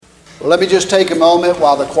Well, let me just take a moment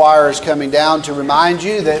while the choir is coming down to remind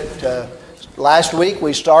you that last week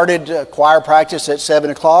we started choir practice at 7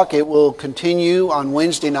 o'clock. It will continue on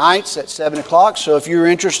Wednesday nights at 7 o'clock. So if you're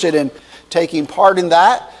interested in taking part in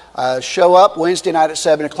that, show up Wednesday night at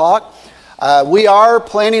 7 o'clock. We are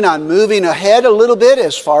planning on moving ahead a little bit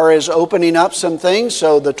as far as opening up some things.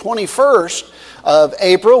 So the 21st of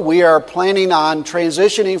April, we are planning on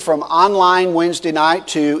transitioning from online Wednesday night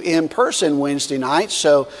to in-person Wednesday night.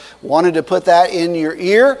 So wanted to put that in your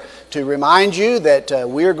ear to remind you that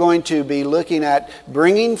we're going to be looking at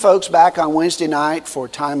bringing folks back on Wednesday night for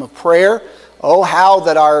time of prayer. Oh, how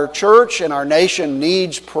that our church and our nation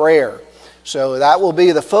needs prayer. So that will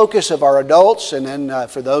be the focus of our adults, and then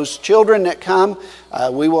for those children that come,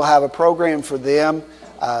 we will have a program for them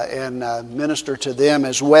and minister to them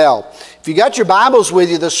as well. If you got your Bibles with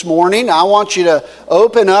you this morning, I want you to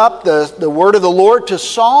open up the Word of the Lord to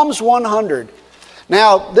Psalms 100.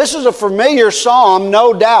 Now, this is a familiar psalm,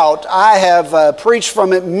 no doubt. I have preached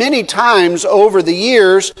from it many times over the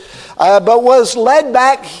years, but was led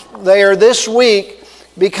back there this week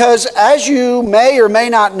because, as you may or may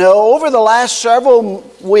not know, over the last several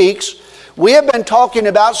weeks, we have been talking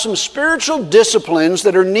about some spiritual disciplines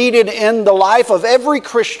that are needed in the life of every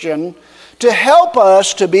Christian to help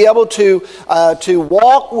us to be able to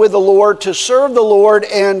walk with the Lord, to serve the Lord,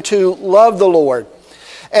 and to love the Lord.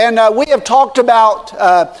 And we have talked about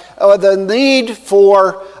the need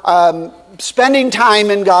for spending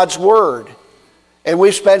time in God's Word. And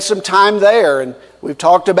we've spent some time there, and we've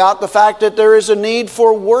talked about the fact that there is a need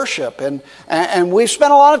for worship, and we've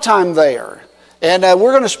spent a lot of time there. And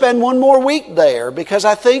we're going to spend one more week there because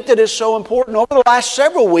I think that it's so important. Over the last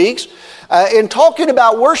several weeks, in talking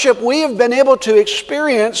about worship, we have been able to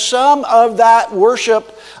experience some of that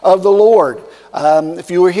worship of the Lord.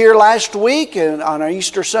 If you were here last week and on our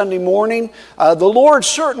Easter Sunday morning, the Lord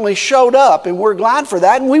certainly showed up, and we're glad for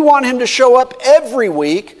that, and we want Him to show up every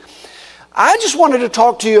week. I just wanted to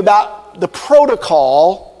talk to you about the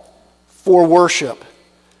protocol for worship.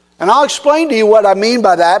 And I'll explain to you what I mean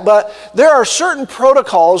by that, but there are certain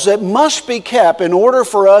protocols that must be kept in order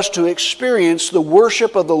for us to experience the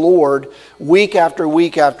worship of the Lord week after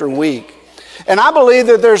week after week. And I believe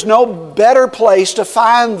that there's no better place to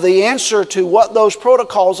find the answer to what those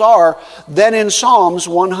protocols are than in Psalms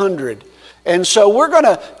 100. And so we're going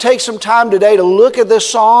to take some time today to look at this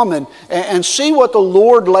psalm and see what the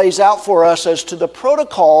Lord lays out for us as to the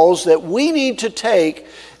protocols that we need to take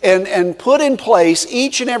and put in place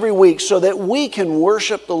each and every week so that we can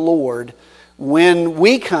worship the Lord when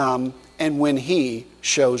we come and when He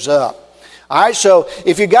shows up. All right, so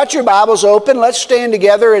if you got your Bibles open, let's stand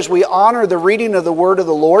together as we honor the reading of the Word of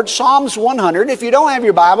the Lord. Psalms 100. If you don't have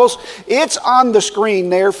your Bibles, it's on the screen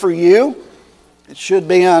there for you. It should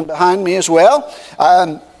be on behind me as well.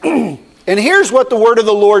 And here's what the Word of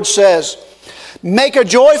the Lord says. Make a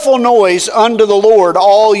joyful noise unto the Lord,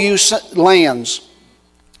 all you lands.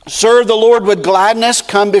 Serve the Lord with gladness.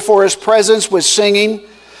 Come before His presence with singing.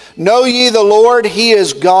 Know ye the Lord, He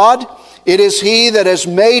is God. It is He that has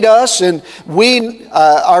made us, and we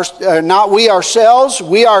are not we ourselves.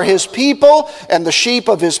 We are His people and the sheep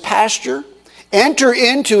of His pasture. Enter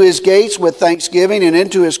into His gates with thanksgiving and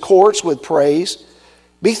into His courts with praise.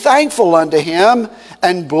 Be thankful unto Him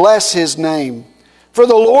and bless His name. For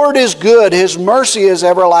the Lord is good, His mercy is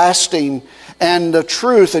everlasting, and the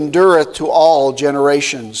truth endureth to all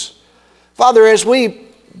generations. Father, as we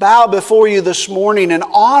bow before You this morning in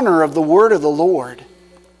honor of the word of the Lord,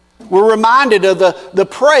 we're reminded of the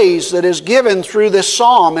praise that is given through this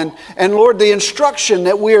psalm and Lord, the instruction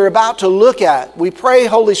that we are about to look at. We pray,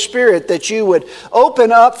 Holy Spirit, that You would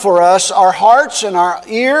open up for us our hearts and our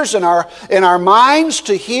ears and our minds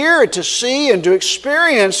to hear and to see and to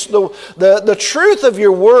experience the truth of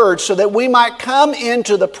Your word so that we might come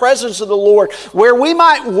into the presence of the Lord where we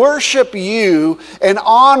might worship You and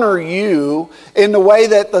honor You in the way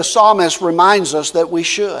that the psalmist reminds us that we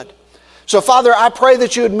should. So, Father, I pray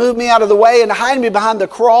that You would move me out of the way and hide me behind the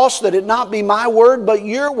cross, that it not be my word, but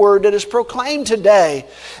Your word that is proclaimed today.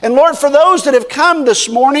 And Lord, for those that have come this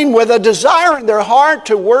morning with a desire in their heart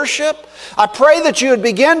to worship, I pray that You would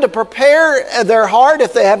begin to prepare their heart,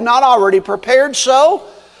 if they have not already prepared so,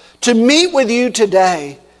 to meet with You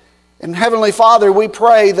today. And Heavenly Father, we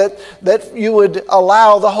pray that You would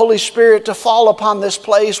allow the Holy Spirit to fall upon this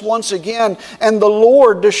place once again and the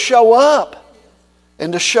Lord to show up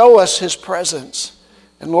and to show us His presence.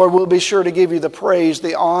 And Lord, we'll be sure to give You the praise,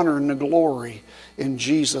 the honor, and the glory in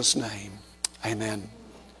Jesus' name. Amen.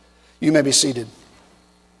 You may be seated.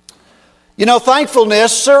 You know,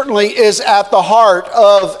 thankfulness certainly is at the heart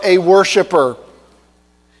of a worshiper.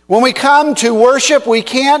 When we come to worship, we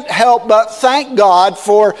can't help but thank God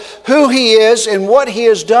for who He is and what He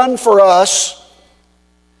has done for us.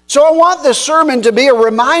 So I want this sermon to be a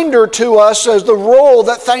reminder to us as the role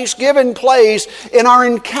that thanksgiving plays in our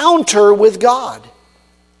encounter with God.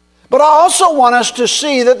 But I also want us to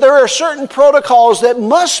see that there are certain protocols that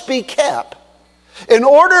must be kept in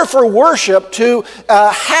order for worship to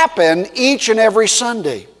happen each and every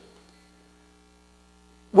Sunday.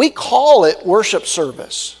 We call it worship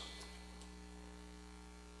service.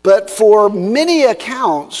 But for many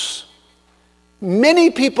accounts, many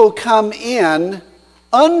people come in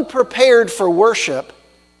unprepared for worship,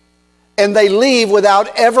 and they leave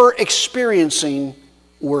without ever experiencing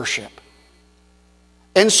worship.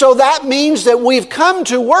 And so that means that we've come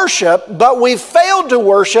to worship, but we've failed to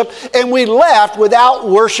worship, and we left without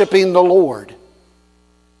worshiping the Lord.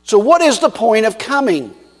 So what is the point of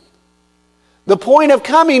coming? The point of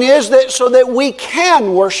coming is that so that we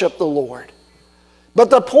can worship the Lord. But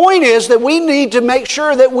the point is that we need to make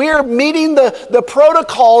sure that we are meeting the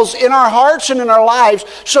protocols in our hearts and in our lives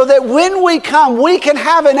so that when we come, we can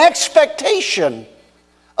have an expectation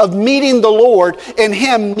of meeting the Lord and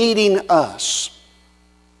Him meeting us.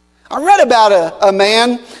 I read about a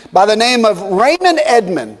man by the name of Raymond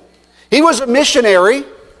Edman. He was a missionary,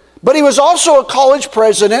 but he was also a college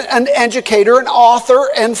president, an educator, an author,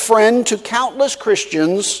 and friend to countless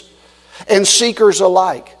Christians and seekers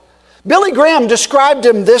alike. Billy Graham described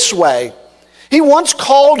him this way. He once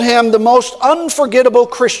called him the most unforgettable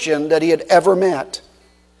Christian that he had ever met.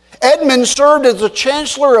 Edman served as the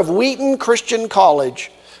chancellor of Wheaton Christian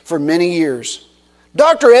College for many years.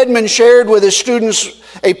 Dr. Edman shared with his students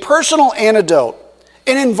a personal anecdote.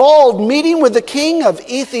 It involved meeting with the king of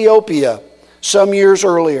Ethiopia some years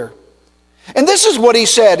earlier. And this is what he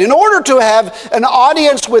said. In order to have an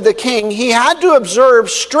audience with the king, he had to observe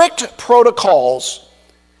strict protocols.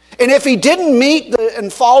 And if he didn't meet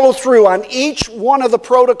and follow through on each one of the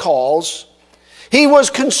protocols, he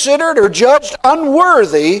was considered or judged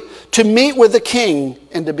unworthy to meet with the king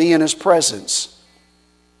and to be in his presence.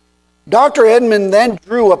 Dr. Edman then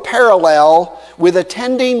drew a parallel with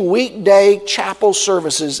attending weekday chapel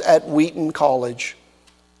services at Wheaton College.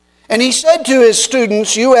 And he said to his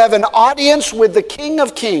students, "You have an audience with the King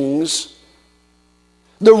of Kings.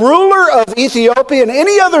 The ruler of Ethiopia and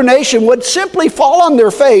any other nation would simply fall on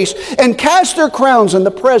their face and cast their crowns in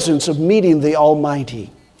the presence of meeting the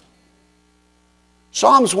Almighty."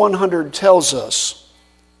 Psalms 100 tells us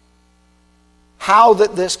how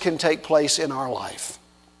that this can take place in our life.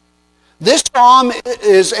 This psalm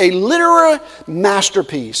is a literary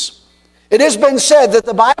masterpiece. It has been said that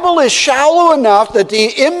the Bible is shallow enough that the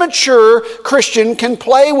immature Christian can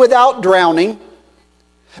play without drowning,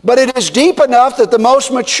 but it is deep enough that the most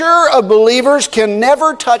mature of believers can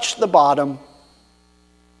never touch the bottom.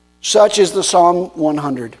 Such is the Psalm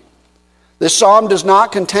 100. This psalm does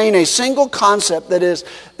not contain a single concept that is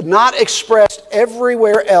not expressed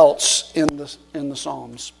everywhere else in the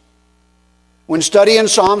Psalms. When studying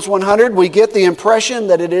Psalms 100, we get the impression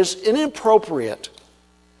that it is inappropriate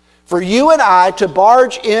for you and I to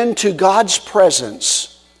barge into God's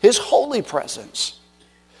presence, His holy presence,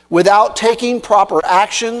 without taking proper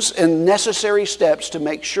actions and necessary steps to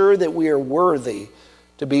make sure that we are worthy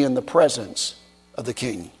to be in the presence of the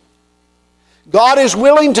King. God is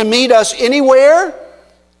willing to meet us anywhere,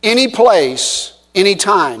 any place, any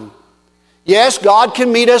time. Yes, God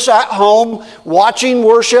can meet us at home watching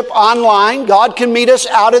worship online. God can meet us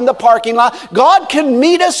out in the parking lot. God can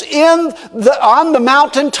meet us on the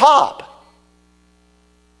mountaintop.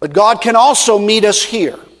 But God can also meet us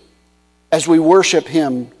here as we worship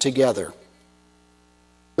Him together.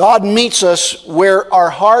 God meets us where our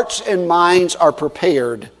hearts and minds are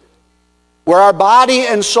prepared, where our body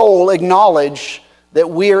and soul acknowledge that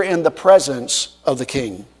we are in the presence of the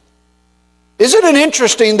King. Isn't it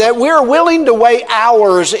interesting that we're willing to wait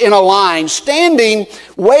hours in a line, standing,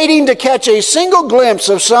 waiting to catch a single glimpse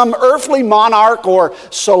of some earthly monarch or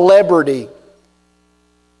celebrity?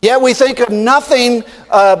 Yet we think of nothing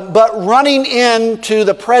but running into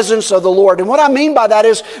the presence of the Lord. And what I mean by that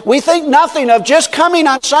is we think nothing of just coming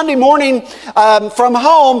on Sunday morning from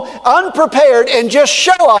home unprepared and just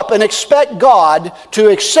show up and expect God to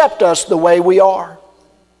accept us the way we are.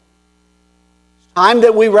 It's time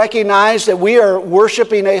that we recognize that we are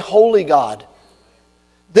worshiping a holy God.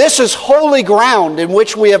 This is holy ground in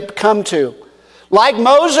which we have come to. Like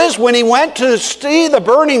Moses, when he went to see the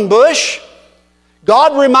burning bush,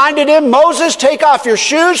 God reminded him, "Moses, take off your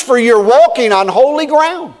shoes, for you're walking on holy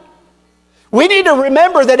ground." We need to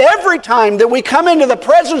remember that every time that we come into the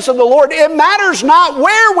presence of the Lord, it matters not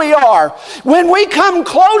where we are. When we come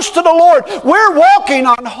close to the Lord, we're walking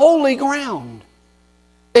on holy ground.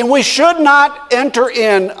 And we should not enter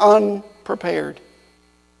in unprepared.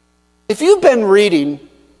 If you've been reading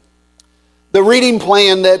the reading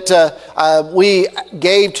plan that we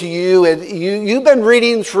gave to you, and you've been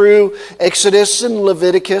reading through Exodus and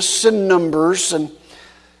Leviticus and Numbers, and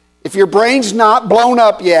if your brain's not blown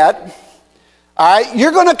up yet, all right,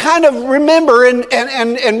 you're going to kind of remember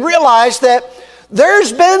and realize that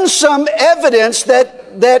there's been some evidence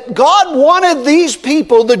that God wanted these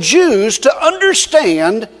people, the Jews, to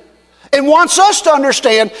understand, and wants us to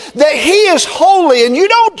understand, that He is holy, and you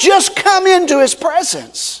don't just come into His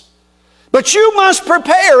presence, but you must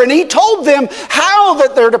prepare. And He told them how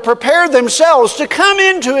that they're to prepare themselves to come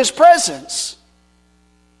into His presence.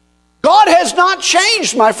 God has not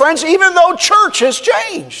changed, my friends, even though church has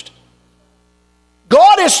changed.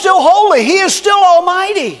 God is still holy. He is still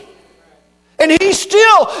almighty. And He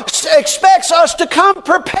still expects us to come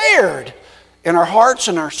prepared in our hearts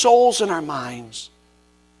and our souls and our minds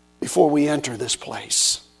before we enter this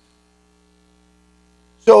place.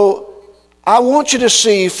 So I want you to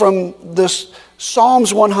see from this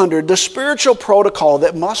Psalms 100 the spiritual protocol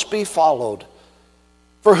that must be followed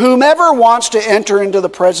for whomever wants to enter into the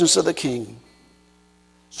presence of the King.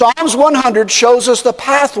 Psalms 100 shows us the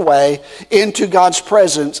pathway into God's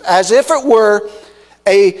presence as if it were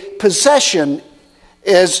a possession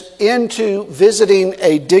as into visiting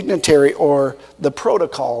a dignitary or the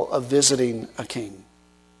protocol of visiting a king.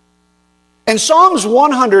 In Psalms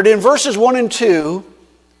 100, in verses 1 and 2,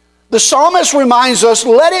 the psalmist reminds us,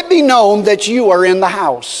 "Let it be known that you are in the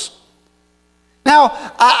house." Now,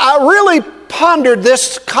 I really pondered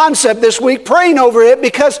this concept this week, praying over it,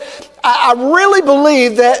 because I really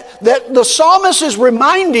believe that the psalmist is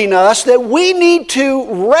reminding us that we need to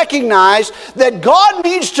recognize that God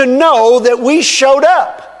needs to know that we showed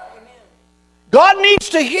up. God needs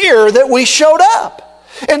to hear that we showed up.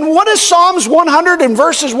 And what does Psalms 100 and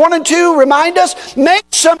verses 1 and 2 remind us? Make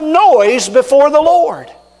some noise before the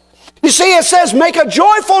Lord. You see, it says, make a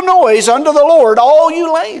joyful noise unto the Lord, all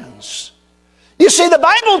you lands. You see, the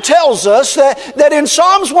Bible tells us that in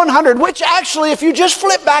Psalms 100, which actually, if you just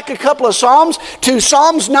flip back a couple of Psalms to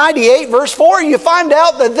Psalms 98, verse 4, you find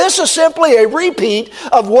out that this is simply a repeat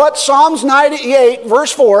of what Psalms 98,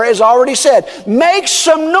 verse 4 has already said. Make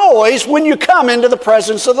some noise when you come into the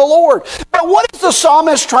presence of the Lord. But what is the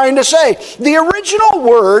psalmist trying to say? The original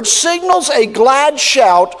word signals a glad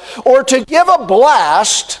shout or to give a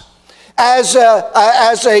blast as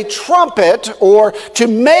a trumpet, or to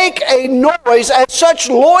make a noise, as such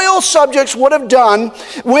loyal subjects would have done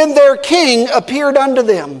when their king appeared unto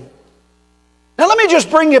them. Now let me just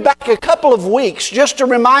bring you back a couple of weeks just to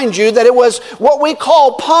remind you that it was what we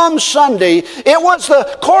call Palm Sunday. It was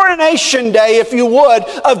the coronation day, if you would,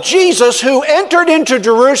 of Jesus, who entered into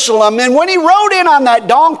Jerusalem. And when He rode in on that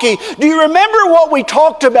donkey, do you remember what we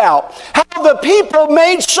talked about? How the people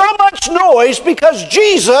made so much noise because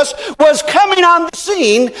Jesus was coming on the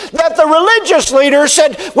scene that the religious leaders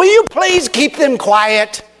said, "Will you please keep them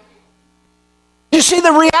quiet?" You see,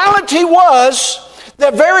 the reality was the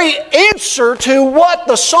very answer to what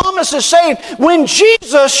the psalmist is saying. When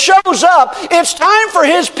Jesus shows up, it's time for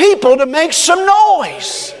His people to make some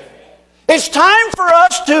noise. It's time for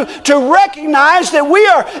us to recognize that we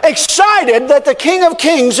are excited that the King of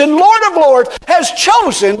Kings and Lord of Lords has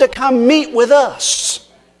chosen to come meet with us.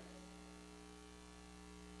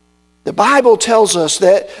 The Bible tells us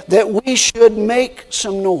that we should make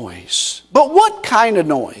some noise. But what kind of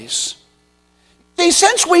noise? See,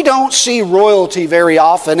 since we don't see royalty very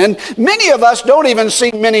often, and many of us don't even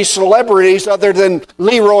see many celebrities other than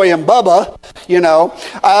Leroy and Bubba, we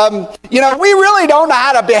really don't know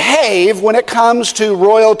how to behave when it comes to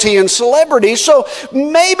royalty and celebrity. So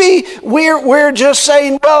maybe we're just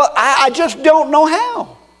saying, well, I just don't know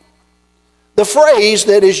how. The phrase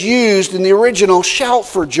that is used in the original, shout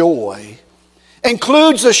for joy,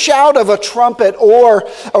 includes the shout of a trumpet or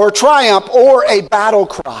triumph or a battle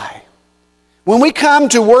cry. When we come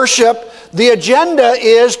to worship, the agenda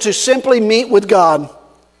is to simply meet with God.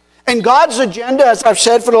 And God's agenda, as I've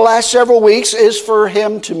said for the last several weeks, is for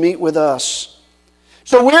Him to meet with us.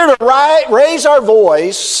 So we're to raise our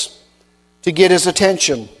voice to get His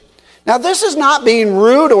attention. Now, this is not being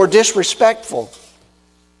rude or disrespectful.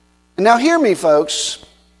 And now hear me, folks,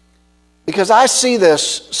 because I see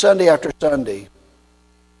this Sunday after Sunday.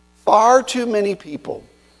 Far too many people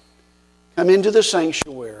come into the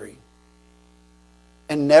sanctuary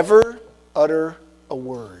and never utter a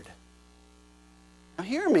word. Now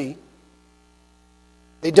hear me.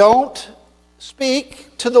 They don't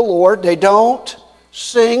speak to the Lord. They don't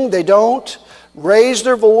sing. They don't raise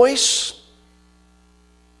their voice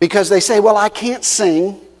because they say, well, I can't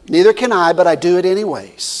sing. Neither can I, but I do it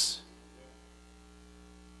anyways.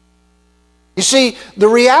 You see, the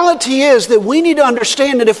reality is that we need to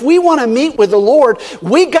understand that if we want to meet with the Lord,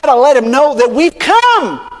 we got to let Him know that we've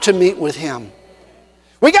come to meet with Him.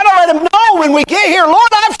 We got to let Him know when we get here, Lord,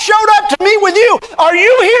 I've showed up to meet with You. Are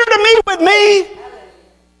You here to meet with me?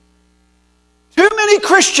 Too many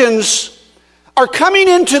Christians are coming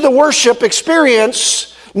into the worship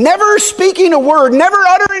experience never speaking a word, never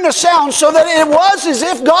uttering a sound, so that it was as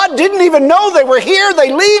if God didn't even know they were here.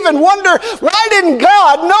 They leave and wonder, why didn't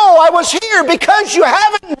God know I was here? Because you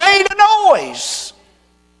haven't made a noise.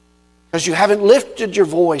 Because you haven't lifted your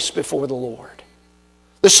voice before the Lord.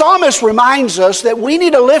 The psalmist reminds us that we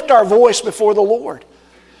need to lift our voice before the Lord.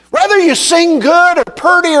 Whether you sing good or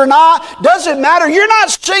pretty or not, doesn't matter. You're not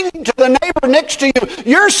singing to the neighbor next to you.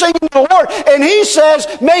 You're singing to the Lord. And He says,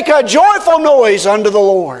 make a joyful noise unto the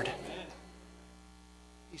Lord.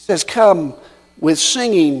 He says, come with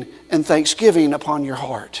singing and thanksgiving upon your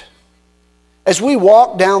heart. As we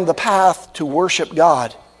walk down the path to worship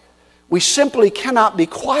God, we simply cannot be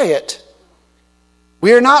quiet.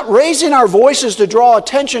 We are not raising our voices to draw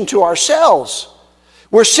attention to ourselves.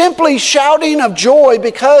 We're simply shouting of joy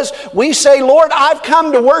because we say, Lord, I've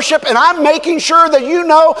come to worship and I'm making sure that You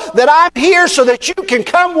know that I'm here so that You can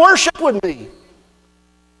come worship with me.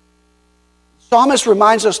 The psalmist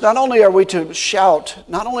reminds us not only are we to shout,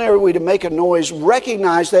 not only are we to make a noise,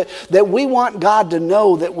 recognize that we want God to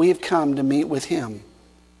know that we've come to meet with Him.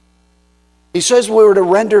 He says we were to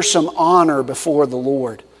render some honor before the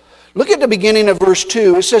Lord. Look at the beginning of verse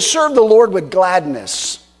 2. It says, serve the Lord with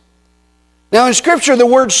gladness. Now in Scripture, the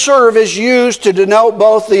word serve is used to denote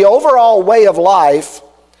both the overall way of life,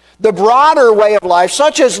 the broader way of life,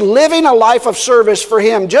 such as living a life of service for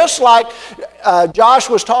Him. Just like Josh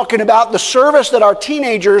was talking about the service that our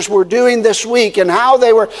teenagers were doing this week and how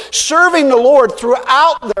they were serving the Lord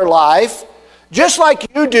throughout their life, just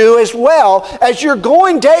like you do as well, as you're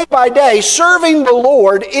going day by day, serving the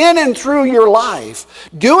Lord in and through your life,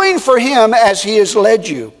 doing for Him as He has led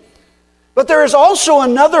you. But there is also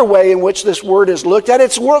another way in which this word is looked at.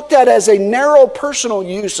 It's looked at as a narrow personal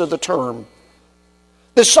use of the term.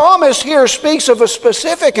 The psalmist here speaks of a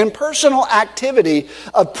specific and personal activity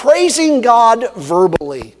of praising God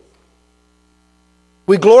verbally.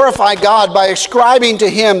 We glorify God by ascribing to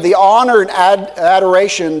Him the honor and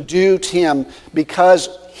adoration due to Him because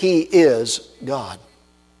He is God.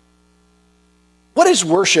 What is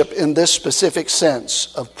worship in this specific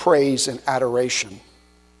sense of praise and adoration?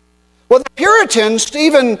 Well, the Puritan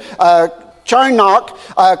Stephen Charnock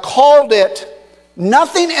called it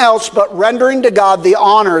nothing else but rendering to God the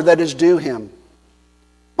honor that is due Him.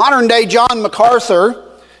 Modern day John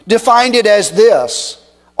MacArthur defined it as this: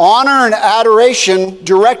 honor and adoration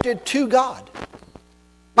directed to God.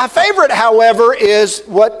 My favorite, however, is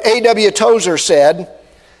what A.W. Tozer said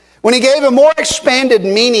when he gave a more expanded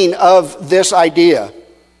meaning of this idea.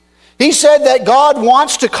 He said that God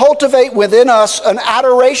wants to cultivate within us an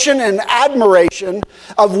adoration and admiration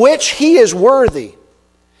of which He is worthy.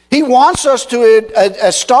 He wants us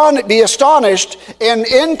to be astonished in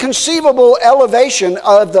inconceivable elevation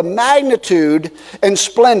of the magnitude and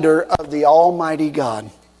splendor of the Almighty God.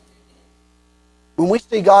 When we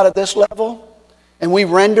see God at this level and we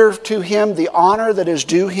render to Him the honor that is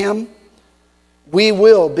due Him, we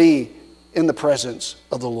will be in the presence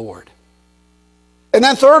of the Lord. And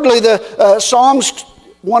then thirdly, the Psalms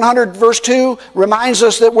 100 verse 2 reminds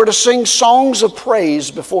us that we're to sing songs of praise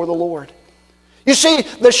before the Lord. You see,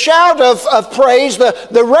 the shout of praise,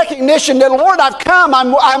 the recognition that, Lord, I've come,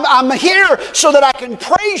 I'm here so that I can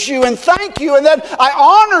praise You and thank You, and that I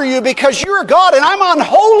honor You because You're God and I'm on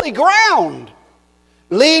holy ground,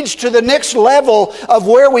 leads to the next level of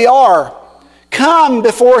where we are. Come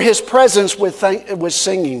before His presence with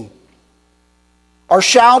singing. Our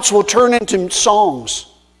shouts will turn into songs.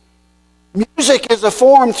 Music is a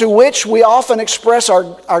form through which we often express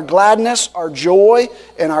our gladness, our joy,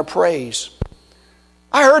 and our praise.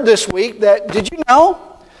 I heard this week that, did you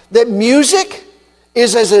know that music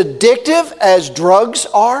is as addictive as drugs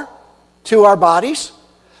are to our bodies?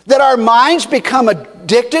 That our minds become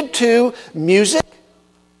addicted to music?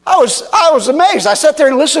 I was amazed. I sat there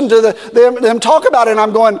and listened to them talk about it, and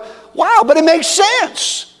I'm going, wow, but it makes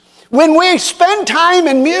sense. When we spend time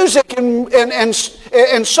in music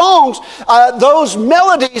and songs, those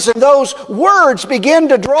melodies and those words begin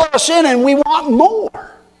to draw us in, and we want more.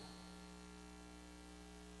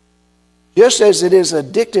 Just as it is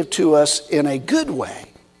addictive to us in a good way,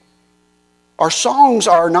 Our songs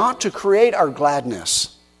are not to create our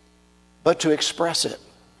gladness, but to express it.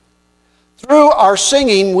 Through our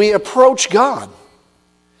singing, we approach God.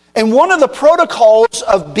 And one of the protocols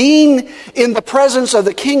of being in the presence of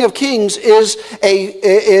the King of Kings is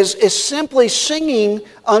simply singing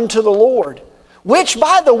unto the Lord, which,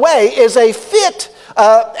 by the way, is a fit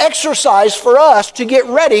exercise for us to get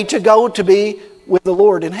ready to go to be with the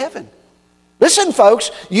Lord in heaven. Listen,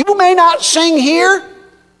 folks, you may not sing here,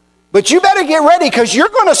 but you better get ready because you're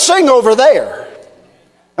going to sing over there.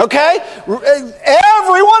 Okay?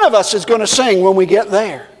 Every one of us is going to sing when we get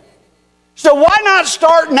there. So why not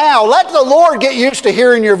start now? Let the Lord get used to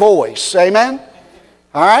hearing your voice. Amen?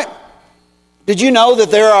 All right? Did you know that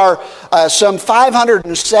there are some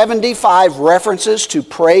 575 references to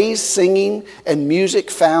praise, singing, and music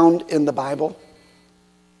found in the Bible?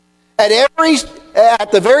 At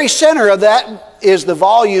the very center of that is the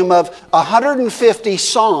volume of 150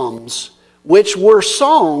 psalms, which were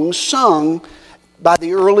songs sung by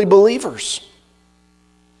the early believers.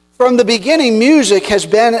 From the beginning, music has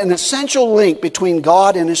been an essential link between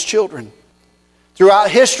God and His children. Throughout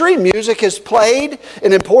history, music has played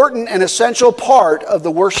an important and essential part of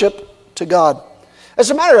the worship to God. As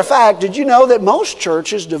a matter of fact, did you know that most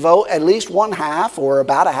churches devote at least one half or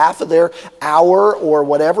about a half of their hour or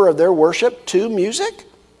whatever of their worship to music?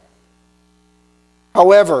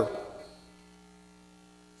 However,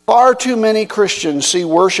 far too many Christians see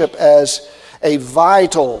worship as a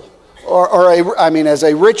vital as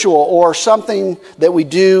a ritual or something that we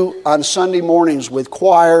do on Sunday mornings with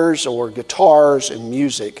choirs or guitars and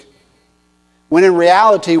music. When in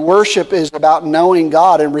reality, worship is about knowing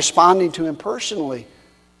God and responding to Him personally,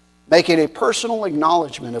 making a personal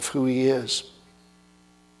acknowledgement of who He is.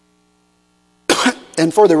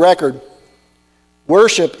 And for the record,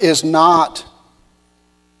 worship is not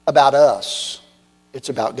about us. It's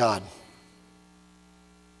about God.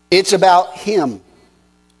 It's about Him.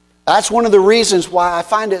 That's one of the reasons why I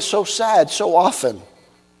find it so sad so often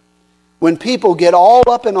when people get all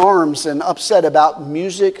up in arms and upset about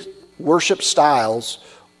music, worship styles,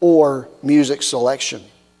 or music selection.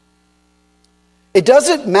 It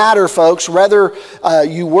doesn't matter, folks, whether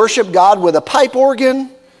you worship God with a pipe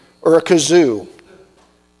organ or a kazoo,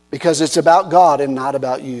 because it's about God and not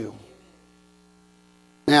about you.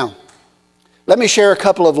 Now, let me share a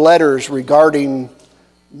couple of letters regarding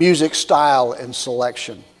music style and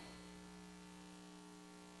selection.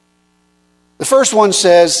 The first one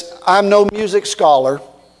says, I'm no music scholar,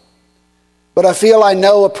 but I feel I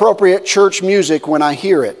know appropriate church music when I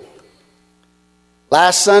hear it.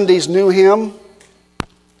 Last Sunday's new hymn,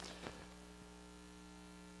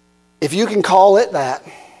 if you can call it that,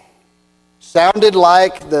 sounded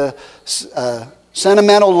like the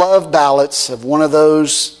sentimental love ballads of one of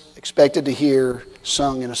those expected to hear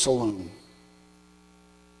sung in a saloon.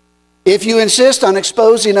 If you insist on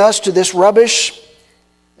exposing us to this rubbish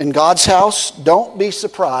in God's house, don't be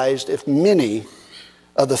surprised if many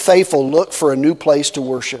of the faithful look for a new place to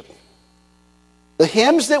worship. The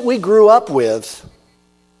hymns that we grew up with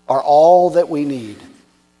are all that we need.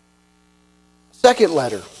 Second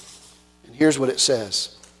letter, and here's what it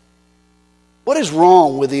says. What is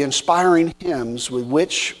wrong with the inspiring hymns with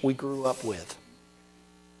which we grew up with?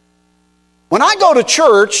 When I go to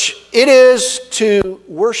church, it is to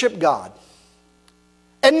worship God.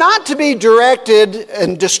 And not to be directed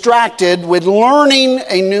and distracted with learning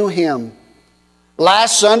a new hymn.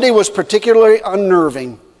 Last Sunday was particularly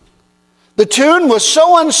unnerving. The tune was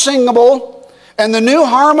so unsingable, and the new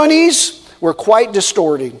harmonies were quite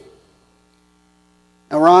distorting.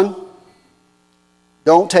 Now, Ron,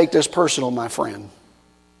 don't take this personal, my friend.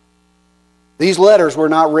 These letters were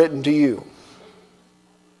not written to you.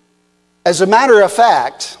 As a matter of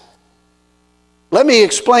fact, let me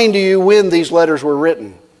explain to you when these letters were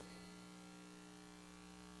written.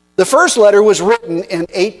 The first letter was written in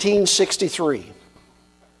 1863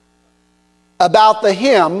 about the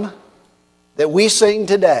hymn that we sing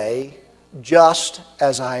today, Just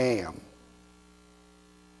As I Am.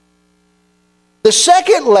 The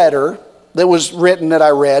second letter that was written, that I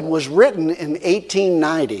read, was written in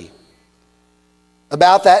 1890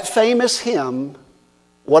 about that famous hymn,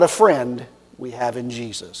 What a Friend We Have in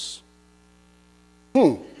Jesus.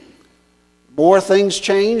 More things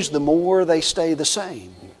change, the more they stay the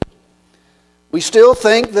same. We still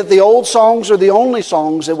think that the old songs are the only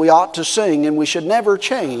songs that we ought to sing, and we should never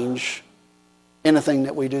change anything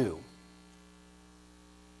that we do.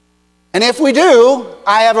 And if we do,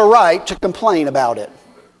 I have a right to complain about it.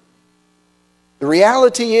 The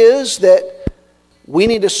reality is that we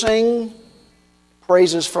need to sing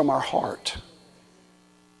praises from our heart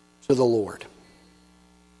to the Lord.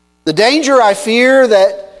 The danger I fear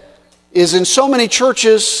that is in so many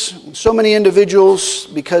churches, so many individuals,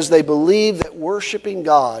 because they believe that worshiping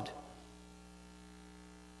God is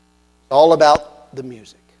all about the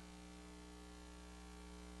music.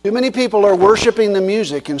 Too many people are worshiping the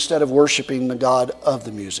music instead of worshiping the God of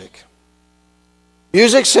the music.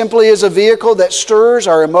 Music simply is a vehicle that stirs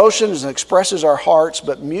our emotions and expresses our hearts,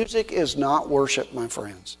 but music is not worship, my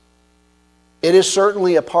friends. It is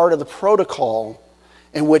certainly a part of the protocol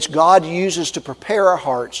in which God uses to prepare our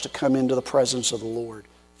hearts to come into the presence of the Lord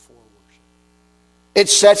for worship. It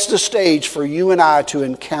sets the stage for you and I to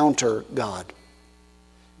encounter God.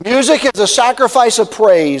 Music is a sacrifice of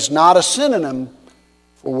praise, not a synonym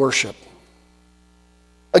for worship.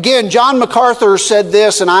 Again, John MacArthur said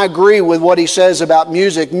this, and I agree with what he says about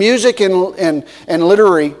music. Music and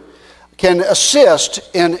literary can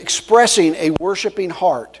assist in expressing a worshiping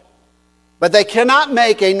heart, but they cannot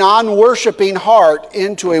make a non-worshiping heart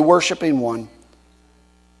into a worshiping one.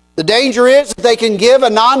 The danger is that they can give a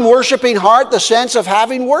non-worshiping heart the sense of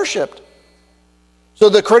having worshiped. So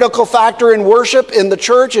the critical factor in worship in the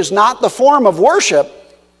church is not the form of worship,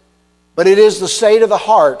 but it is the state of the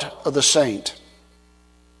heart of the saint.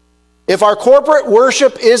 If our corporate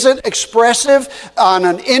worship isn't expressive on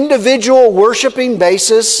an individual worshiping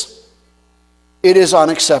basis, it is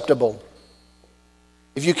unacceptable.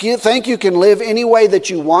 If you think you can live any way that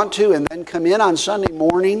you want to and then come in on Sunday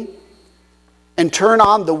morning and turn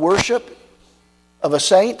on the worship of a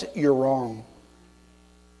saint, you're wrong.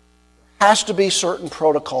 There has to be certain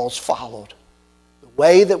protocols followed. The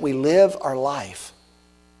way that we live our life.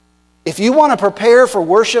 If you want to prepare for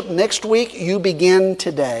worship next week, you begin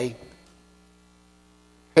today.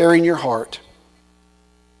 Preparing your heart.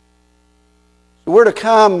 We're to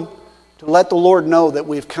come to let the Lord know that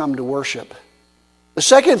we've come to worship. The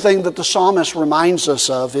second thing that the psalmist reminds us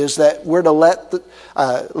of is that we're to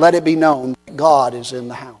let it be known that God is in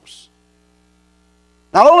the house.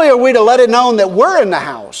 Not only are we to let it known that we're in the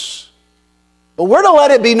house, but we're to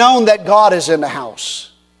let it be known that God is in the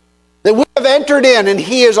house. That we have entered in and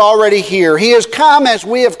He is already here. He has come as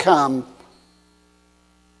we have come.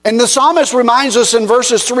 And the psalmist reminds us in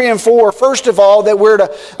verses 3 and 4, first of all, that we're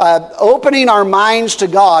to opening our minds to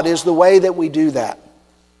God is the way that we do that.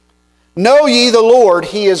 Know ye the Lord,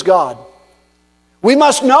 He is God. We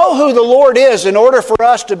must know who the Lord is in order for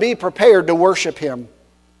us to be prepared to worship Him.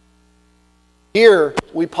 Here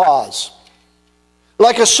we pause.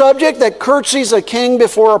 Like a subject that curtsies a king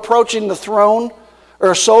before approaching the throne, or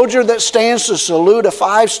a soldier that stands to salute a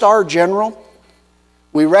 5-star general,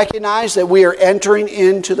 we recognize that we are entering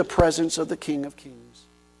into the presence of the King of Kings.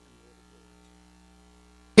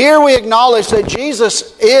 Here we acknowledge that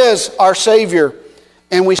Jesus is our Savior,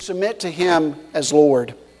 and we submit to Him as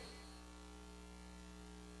Lord.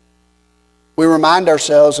 We remind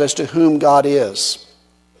ourselves as to whom God is.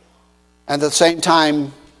 And at the same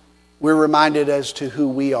time, we're reminded as to who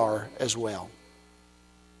we are as well.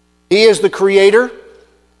 He is the Creator,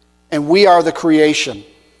 and we are the creation.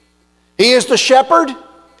 He is the shepherd,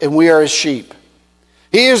 and we are His sheep.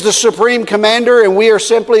 He is the supreme commander, and we are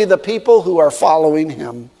simply the people who are following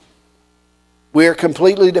Him. We are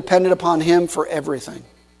completely dependent upon Him for everything.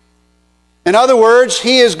 In other words,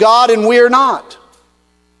 He is God and we are not.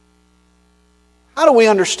 How do we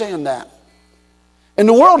understand that? In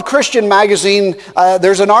the World Christian magazine,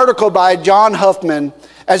 there's an article by John Huffman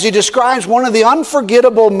as he describes one of the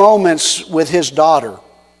unforgettable moments with his daughter.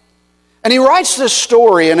 And he writes this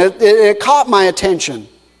story, and it caught my attention.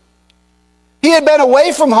 He had been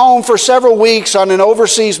away from home for several weeks on an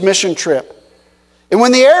overseas mission trip. And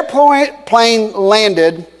when the airplane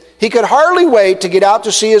landed, he could hardly wait to get out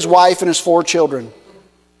to see his wife and his 4 children.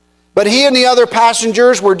 But he and the other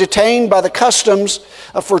passengers were detained by the customs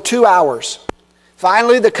for 2 hours.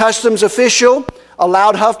 Finally, the customs official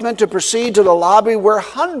allowed Huffman to proceed to the lobby where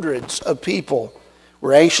hundreds of people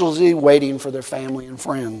were anxiously waiting for their family and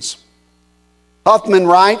friends. Huffman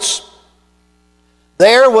writes,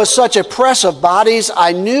 "There was such a press of bodies,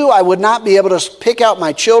 I knew I would not be able to pick out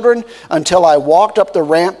my children until I walked up the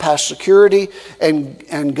ramp past security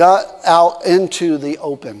and got out into the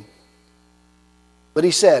open." But he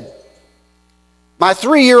said, "My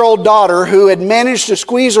 3-year-old daughter, who had managed to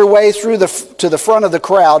squeeze her way through to the front of the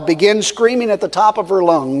crowd, began screaming at the top of her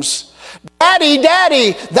lungs, 'Daddy,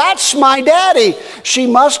 Daddy, that's my daddy!' She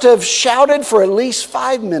must have shouted for at least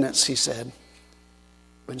 5 minutes," he said.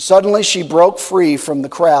 When suddenly she broke free from the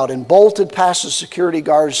crowd and bolted past the security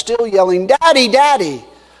guards, still yelling, 'Daddy, Daddy,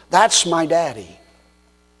 that's my daddy.'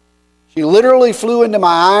 She literally flew into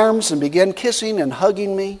my arms and began kissing and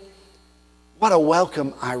hugging me. What a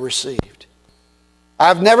welcome I received.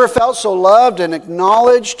 I've never felt so loved and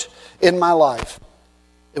acknowledged in my life.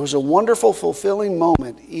 It was a wonderful, fulfilling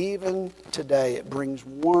moment. Even today, it brings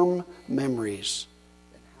warm memories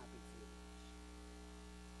and happy feelings.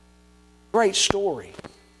 Great story.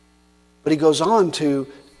 But he goes on to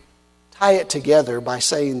tie it together by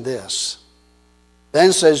saying this.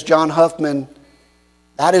 Then says John Huffman,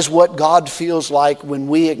 that is what God feels like when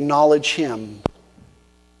we acknowledge Him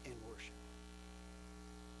in worship.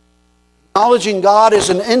 Acknowledging God is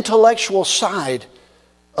an intellectual side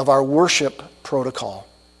of our worship protocol.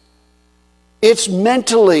 It's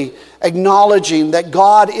mentally acknowledging that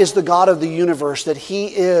God is the God of the universe, that He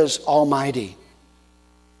is almighty,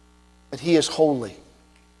 that He is holy,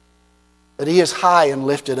 that He is high and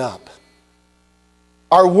lifted up.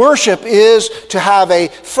 Our worship is to have a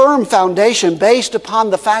firm foundation based upon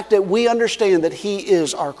the fact that we understand that He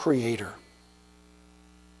is our Creator.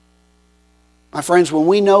 My friends, when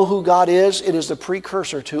we know who God is, it is the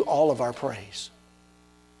precursor to all of our praise.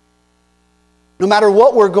 No matter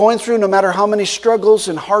what we're going through, no matter how many struggles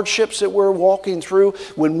and hardships that we're walking through,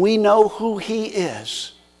 when we know who He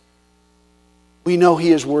is, we know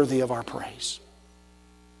He is worthy of our praise.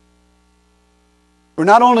 We're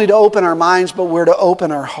not only to open our minds, but we're to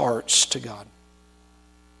open our hearts to God.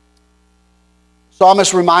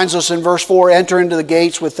 Psalmist reminds us in verse 4, enter into the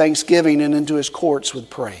gates with thanksgiving and into His courts with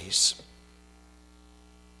praise.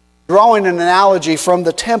 Drawing an analogy from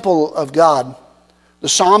the temple of God, the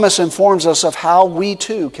psalmist informs us of how we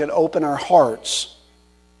too can open our hearts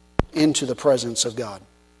into the presence of God.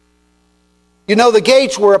 You know, the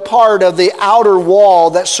gates were a part of the outer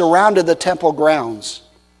wall that surrounded the temple grounds.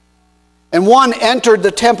 And one entered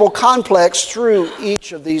the temple complex through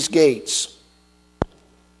each of these gates.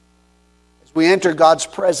 As we enter God's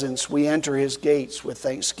presence, we enter His gates with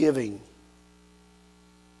thanksgiving.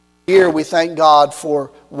 Here we thank God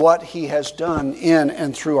for what He has done in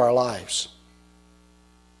and through our lives.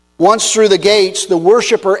 Once through the gates, the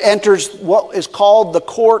worshiper enters what is called the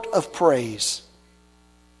court of praise.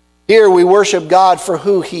 Here we worship God for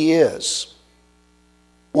who He is.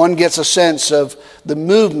 One gets a sense of the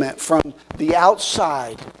movement from the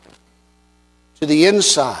outside to the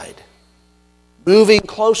inside, moving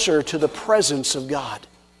closer to the presence of God.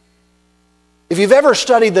 If you've ever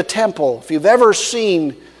studied the temple, if you've ever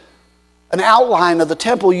seen an outline of the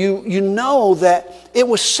temple, you know that it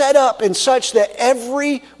was set up in such that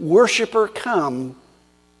every worshiper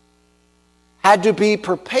had to be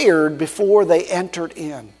prepared before they entered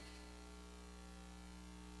in.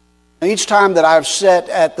 Now, each time that I've sat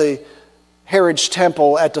at the Herod's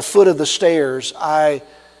temple at the foot of the stairs, I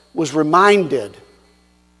was reminded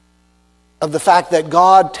of the fact that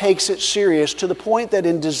God takes it serious to the point that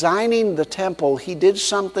in designing the temple, He did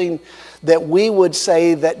something that we would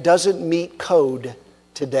say that doesn't meet code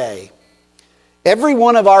today. Every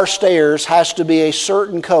one of our stairs has to be a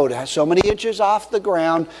certain code. It has so many inches off the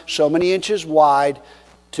ground, so many inches wide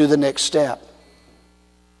to the next step.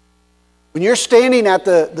 When you're standing at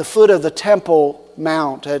the foot of the Temple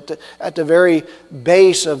Mount, at the very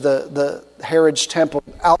base of the Herod's temple,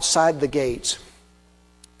 outside the gates,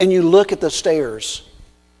 and you look at the stairs,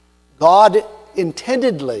 God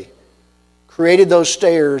intendedly created those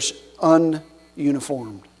stairs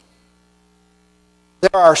ununiformed.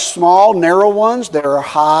 There are small, narrow ones. There are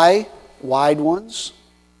high, wide ones.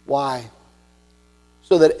 Why?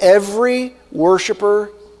 So that every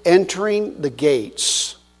worshiper entering the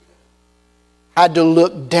gates had to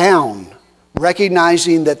look down,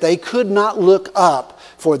 recognizing that they could not look up,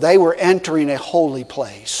 for they were entering a holy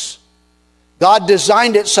place. God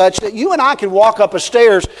designed it such that you and I can walk up a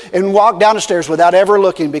stairs and walk down the stairs without ever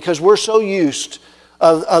looking, because we're so used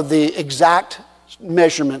of the exact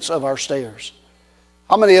measurements of our stairs.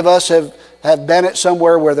 How many of us have been at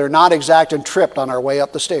somewhere where they're not exact and tripped on our way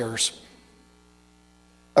up the stairs?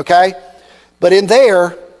 Okay? But in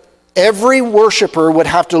there, every worshiper would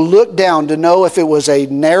have to look down to know if it was a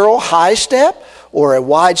narrow, high step or a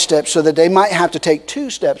wide step, so that they might have to take 2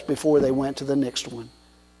 steps before they went to the next one.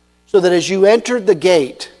 So that as you entered the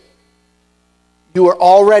gate, you were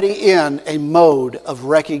already in a mode of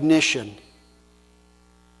recognition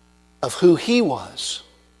of who He was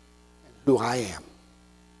and who I am.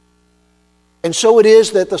 And so it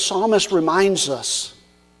is that the psalmist reminds us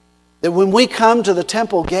that when we come to the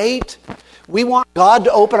temple gate, we want God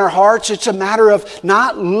to open our hearts. It's a matter of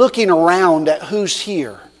not looking around at who's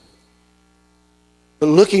here, but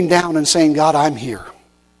looking down and saying, God, I'm here.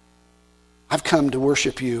 I've come to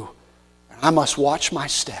worship You. I must watch my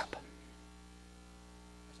step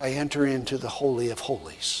as I enter into the Holy of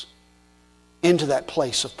Holies, into that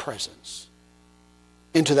place of presence,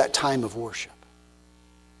 into that time of worship.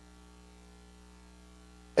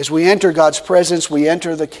 As we enter God's presence, we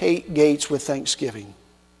enter the gates with thanksgiving.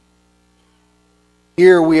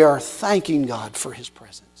 Here we are thanking God for His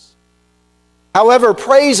presence. However,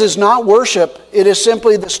 praise is not worship. It is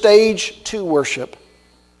simply the stage to worship.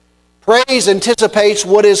 Praise anticipates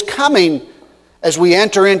what is coming as we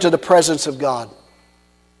enter into the presence of God.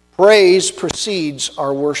 Praise precedes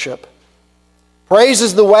our worship. Praise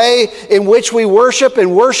is the way in which we worship,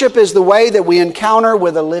 and worship is the way that we encounter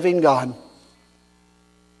with a living God.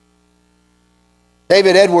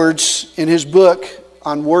 David Edwards, in his book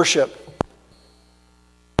on worship,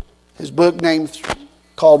 his book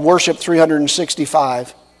called Worship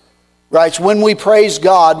 365, writes, "When we praise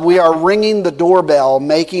God, we are ringing the doorbell,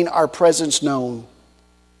 making our presence known,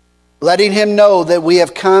 letting Him know that we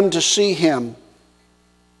have come to see Him.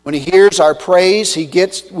 When He hears our praise, He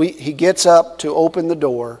gets up to open the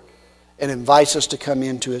door and invites us to come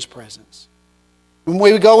into His presence. When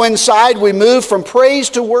we go inside, we move from praise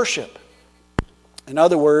to worship. In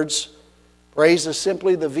other words, praise is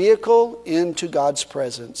simply the vehicle into God's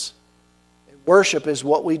presence. Worship is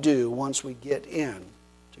what we do once we get in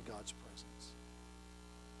to God's presence.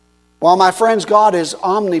 While, my friends, God is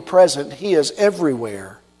omnipresent, He is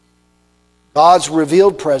everywhere. God's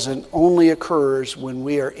revealed presence only occurs when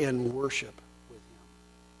we are in worship with Him.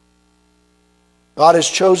 God has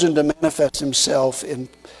chosen to manifest Himself in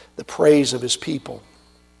the praise of His people.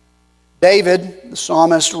 David, the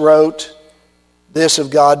psalmist, wrote this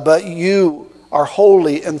of God, "But you are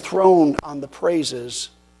holy, enthroned on the praises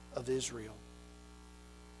of Israel."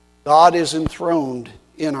 God is enthroned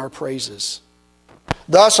in our praises.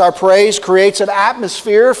 Thus, our praise creates an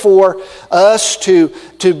atmosphere for us to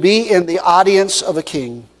be in the audience of a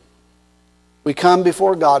king. We come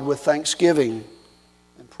before God with thanksgiving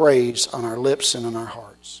and praise on our lips and in our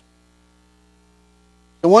hearts.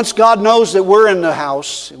 And once God knows that we're in the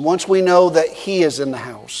house, and once we know that He is in the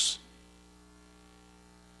house,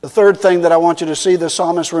 the third thing that I want you to see the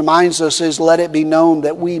psalmist reminds us is, let it be known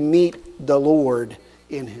that we meet the Lord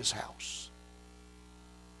in His house.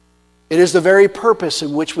 It is the very purpose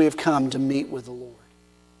in which we have come to meet with the Lord.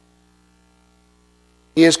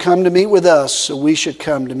 He has come to meet with us, so we should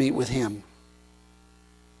come to meet with Him.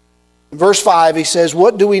 In verse 5, he says,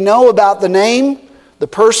 what do we know about the name, the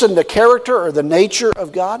person, the character, or the nature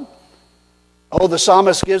of God? Oh, the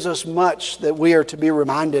psalmist gives us much that we are to be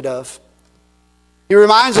reminded of. He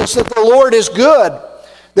reminds us that the Lord is good,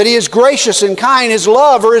 that He is gracious and kind, His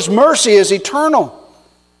love or His mercy is eternal.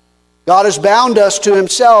 God has bound us to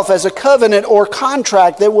Himself as a covenant or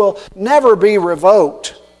contract that will never be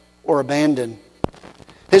revoked or abandoned.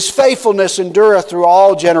 His faithfulness endureth through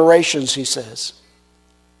all generations, he says.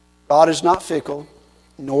 God is not fickle,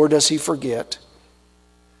 nor does He forget.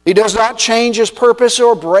 He does not change His purpose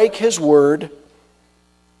or break His word.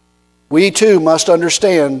 We too must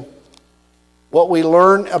understand what we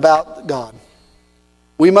learn about God.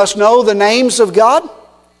 We must know the names of God.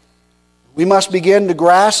 We must begin to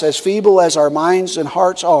grasp, as feeble as our minds and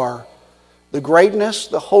hearts are, the greatness,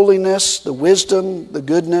 the holiness, the wisdom, the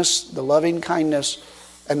goodness, the loving kindness,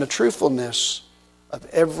 and the truthfulness of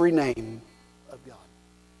every name of God.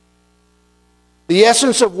 The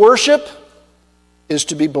essence of worship is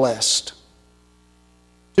to be blessed.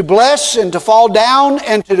 To bless and to fall down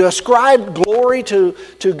and to ascribe glory to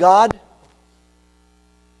God.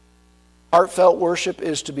 Heartfelt worship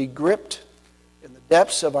is to be gripped in the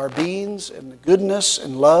depths of our beings and the goodness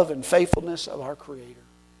and love and faithfulness of our Creator.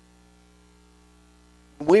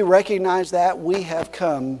 When we recognize that, we have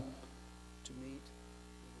come to meet.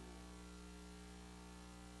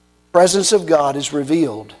 The presence of God is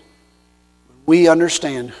revealed when we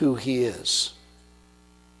understand who He is.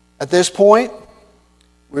 At this point,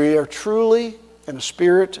 we are truly in a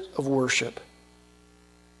spirit of worship.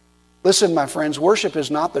 Listen, my friends, worship is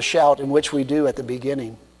not the shout in which we do at the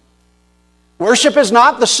beginning. Worship is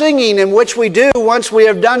not the singing in which we do once we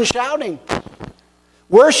have done shouting.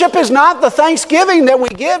 Worship is not the thanksgiving that we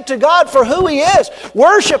give to God for who He is.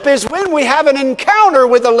 Worship is when we have an encounter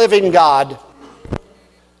with the living God.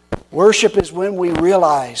 Worship is when we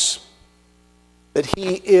realize that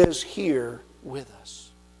He is here with us.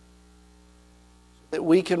 That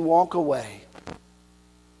we can walk away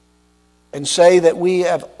and say that we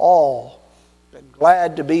have all been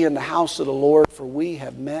glad to be in the house of the Lord, for we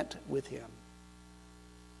have met with Him.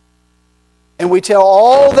 And we tell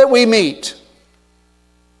all that we meet,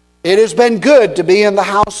 it has been good to be in the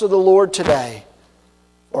house of the Lord today,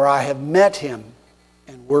 for I have met Him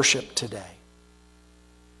and worshiped today.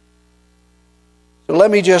 So let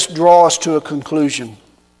me just draw us to a conclusion.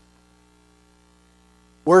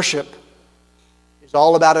 Worship is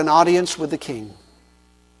all about an audience with the King.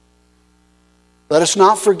 Let us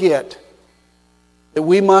not forget that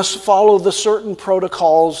we must follow the certain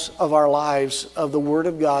protocols of our lives, of the Word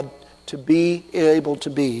of God, to be able to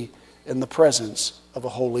be in the presence of a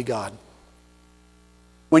holy God.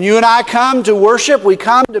 When you and I come to worship, we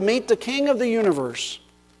come to meet the King of the universe.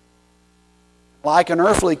 Like an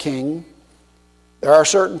earthly king, there are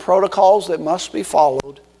certain protocols that must be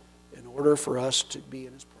followed in order for us to be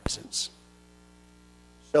in His presence.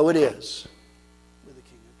 So it is with the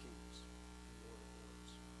King of Kings.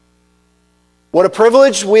 What a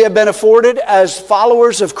privilege we have been afforded as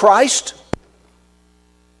followers of Christ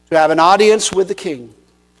to have an audience with the King.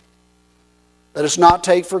 Let us not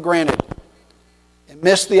take for granted and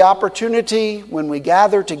miss the opportunity when we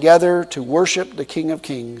gather together to worship the King of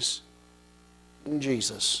Kings, King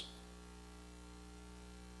Jesus.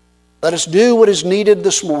 Let us do what is needed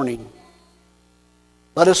this morning.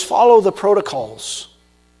 Let us follow the protocols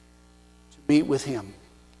to meet with Him.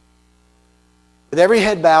 With every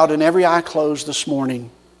head bowed and every eye closed this morning,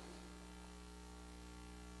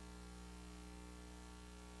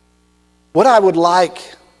 what I would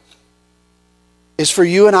like is for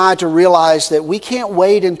you and I to realize that we can't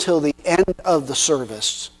wait until the end of the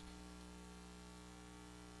service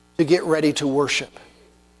to get ready to worship.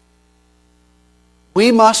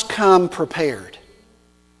 We must come prepared,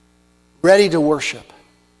 ready to worship.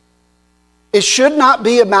 It should not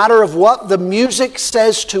be a matter of what the music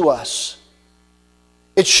says to us.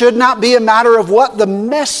 It should not be a matter of what the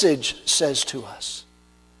message says to us.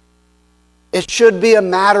 It should be a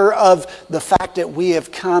matter of the fact that we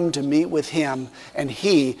have come to meet with Him and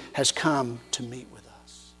He has come to meet with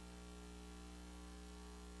us.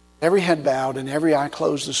 Every head bowed and every eye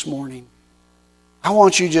closed this morning, I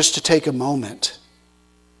want you just to take a moment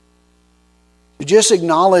to just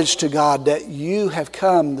acknowledge to God that you have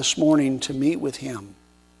come this morning to meet with Him.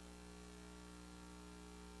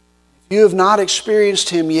 If you have not experienced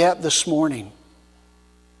Him yet this morning,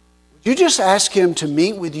 would you just ask Him to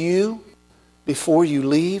meet with you before you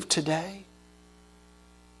leave today?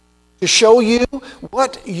 To show you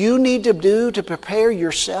what you need to do to prepare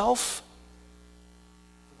yourself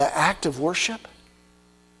for the act of worship?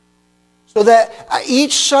 So that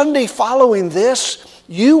each Sunday following this,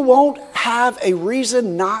 you won't have a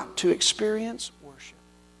reason not to experience worship.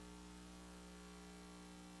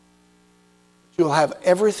 You'll have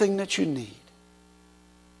everything that you need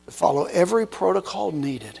to follow every protocol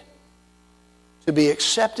needed to be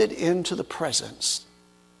accepted into the presence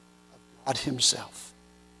of God Himself.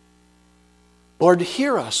 Lord,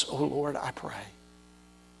 hear us, O Lord, I pray.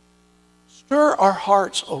 Stir our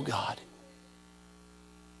hearts, O God.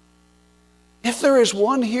 If there is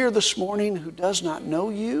one here this morning who does not know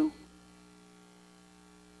You,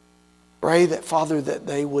 pray that, Father, that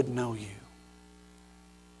they would know You.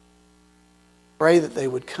 Pray that they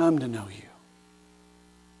would come to know You.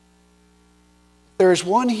 There is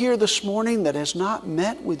one here this morning that has not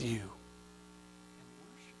met with You.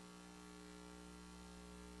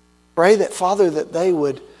 Pray that, Father, that they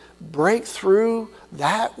would break through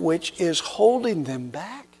that which is holding them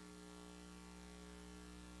back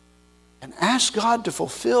and ask God to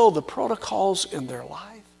fulfill the protocols in their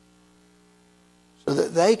life so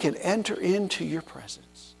that they can enter into Your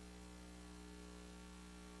presence.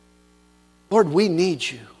 Lord, we need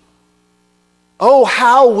You. Oh,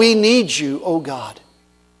 how we need You, oh God.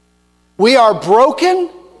 We are broken.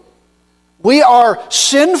 We are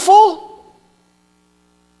sinful.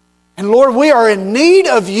 And Lord, we are in need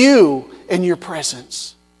of You in Your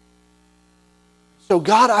presence. So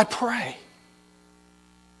God, I pray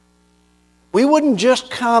we wouldn't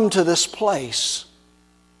just come to this place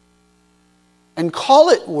and call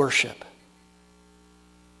it worship,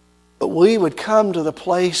 but we would come to the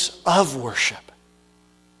place of worship.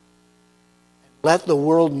 Let the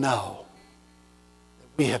world know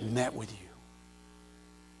that we have met with You.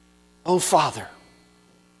 Oh, Father,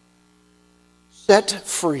 set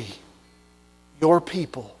free Your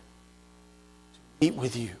people to meet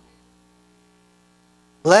with You.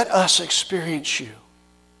 Let us experience You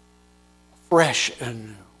fresh and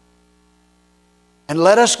new. And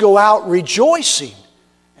let us go out rejoicing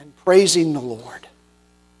and praising the Lord.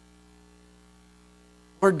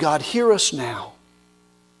 Lord God, hear us now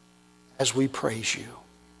as we praise You.